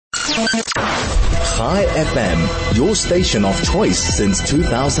High FM, your station of choice since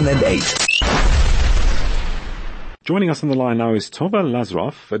 2008. Joining us on the line now is Tovah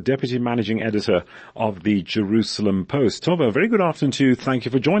Lazaroff, a Deputy Managing Editor of the Jerusalem Post. Tovah, very good afternoon to you. Thank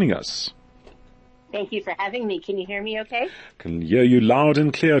you for joining us. Thank you for having me. Can you hear me okay? Can hear you loud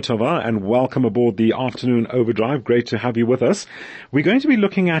and clear, Tovah, and welcome aboard the Afternoon Overdrive. Great to have you with us. We're going to be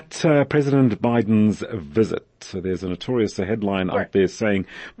looking at President Biden's visit. So there's a notorious headline out there saying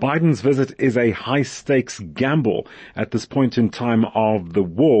Biden's visit is a high-stakes gamble at this point in time of the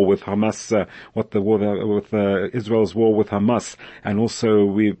war with Hamas, Israel's war with Hamas, and also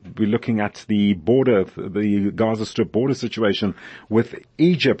we're looking at the border, the Gaza Strip border situation with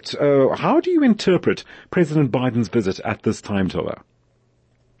Egypt. How do you interpret President Biden's visit at this time, Tovah?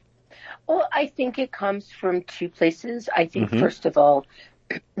 Well, I think it comes from two places. I think, first of all,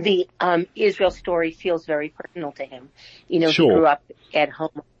 the Israel story feels very personal to him. You know, Sure. He grew up at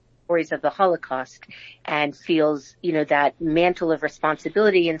home with stories of the Holocaust and feels, that mantle of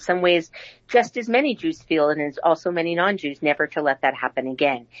responsibility in some ways, just as many Jews feel, and as also many non-Jews, never to let that happen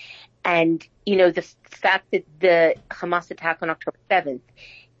again. And, the fact that the Hamas attack on October 7th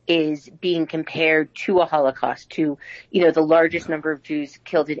is being compared to a Holocaust, to, the largest number of Jews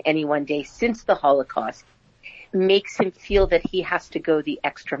killed in any one day since the Holocaust, makes him feel that he has to go the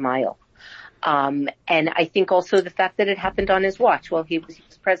extra mile. And I think also the fact that it happened on his watch while he was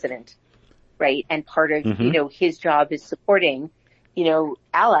president, right? And part of, his job is supporting,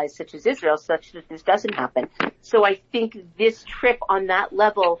 allies such as Israel, such that this doesn't happen. So I think this trip on that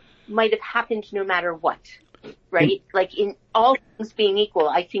level might have happened no matter what, right? Like in all things being equal,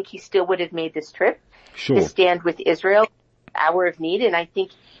 I think he still would have made this trip to stand with Israel, hour of need. And I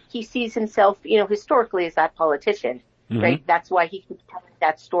think he sees himself, historically as that politician, right? That's why he keeps telling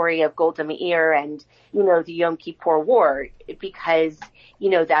that story of Golda Meir and, the Yom Kippur War, because,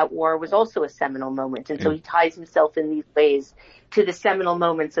 that war was also a seminal moment. And so he ties himself in these ways to the seminal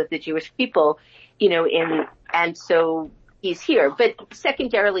moments of the Jewish people, and so he's here. But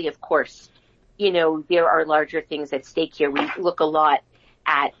secondarily, of course, there are larger things at stake here. We look a lot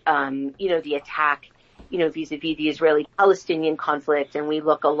at, the attack, vis-a-vis the Israeli-Palestinian conflict, and we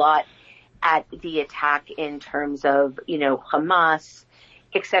look a lot at the attack in terms of, Hamas,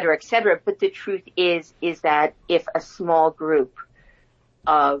 et cetera, et cetera. But the truth is that if a small group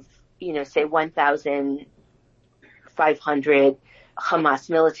of, say 1,500 Hamas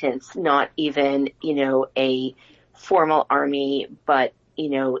militants, not even, a formal army, but,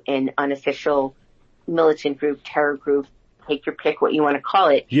 an unofficial militant group, terror group, take your pick what you want to call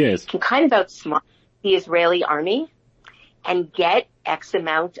it, can kind of outsmart the Israeli army and get X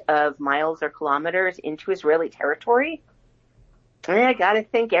amount of miles or kilometers into Israeli territory, I gotta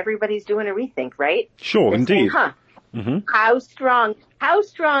think everybody's doing a rethink, right? Sure, They're indeed. saying, how strong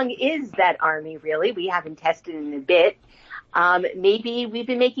is that army really? We haven't tested in a bit. Maybe we've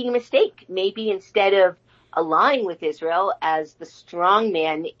been making a mistake. Maybe instead of allying with Israel as the strong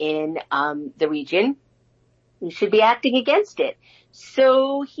man in the region, we should be acting against it.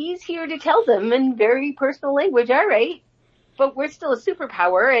 So he's here to tell them in very personal language, all right, but we're still a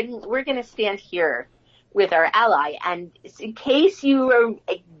superpower and we're going to stand here with our ally. And in case you are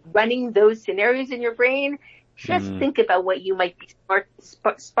running those scenarios in your brain, just think about what you might be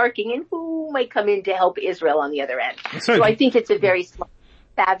sparking and who might come in to help Israel on the other end. So I think it's a very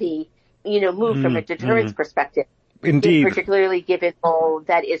savvy, move from a deterrence perspective. Indeed. Particularly given the role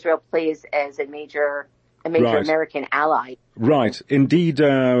that Israel plays as a major American ally. Right. Indeed,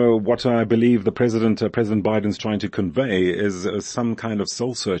 what I believe the President Biden's trying to convey is some kind of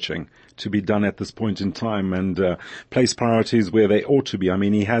soul searching to be done at this point in time and place priorities where they ought to be. I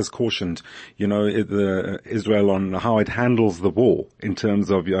mean, he has cautioned, Israel on how it handles the war in terms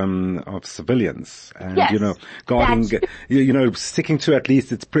of civilians and, guarding, sticking to at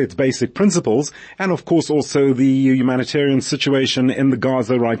least its basic principles and of course also the humanitarian situation in the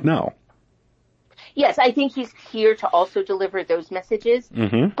Gaza right now. Yes, I think he's here to also deliver those messages.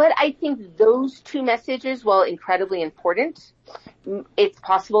 But I think those two messages, while incredibly important, it's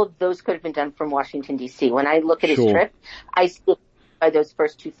possible those could have been done from Washington, D.C. When I look at his trip, I stick by those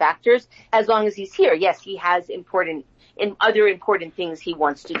first two factors. As long as he's here, yes, he has other important things he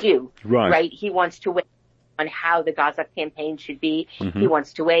wants to do. Right? He wants to weigh on how the Gaza campaign should be. He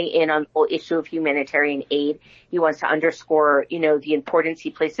wants to weigh in on the whole issue of humanitarian aid. He wants to underscore, the importance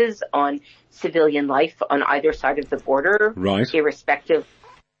he places on civilian life on either side of the border, irrespective of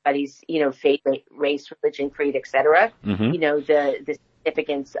anybody's, faith, race, religion, creed, etc. The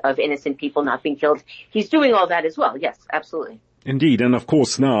significance of innocent people not being killed. He's doing all that as well. Yes, absolutely. Indeed, and of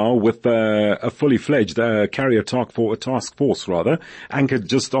course now with a fully fledged carrier task force anchored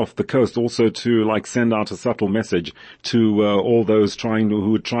just off the coast, also to send out a subtle message to all those who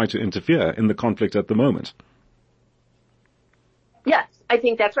would try to interfere in the conflict at the moment. Yes, I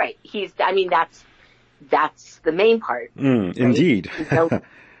think that's right. That's the main part. Right? Indeed. Don't.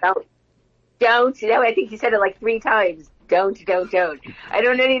 I think he said it 3 times. Don't. I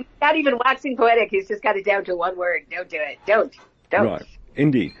don't know. Not even waxing poetic. He's just got it down to one word. Don't do it. Don't. Right.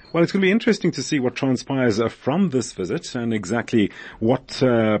 Indeed. Well, it's going to be interesting to see what transpires from this visit and exactly what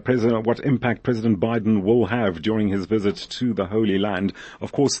impact President Biden will have during his visit to the Holy Land.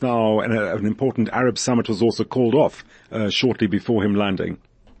 Of course, now an important Arab summit was also called off shortly before him landing.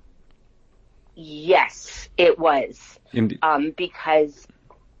 Yes, it was. Indeed.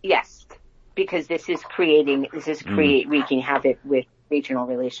 Because this is wreaking havoc with regional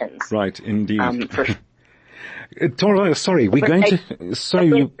relations. Right. Indeed. For Tovah, sorry, we're going to.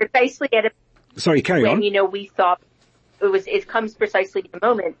 Precisely at a. Sorry, carry on. We thought it comes precisely at the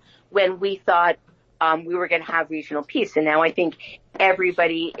moment when we thought we were going to have regional peace, and now I think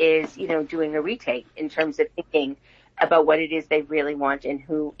everybody is doing a retake in terms of thinking about what it is they really want and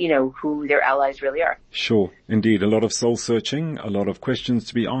who their allies really are. Sure, indeed. A lot of soul searching, a lot of questions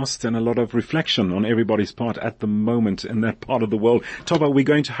to be asked, and a lot of reflection on everybody's part at the moment in that part of the world. Tovah, we're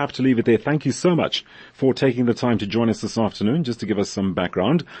going to have to leave it there. Thank you so much for taking the time to join us this afternoon, just to give us some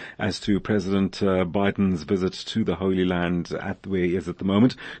background as to President Biden's visit to the Holy Land at where he is at the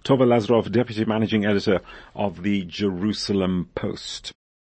moment. Tovah Lazaroff, Deputy Managing Editor of the Jerusalem Post.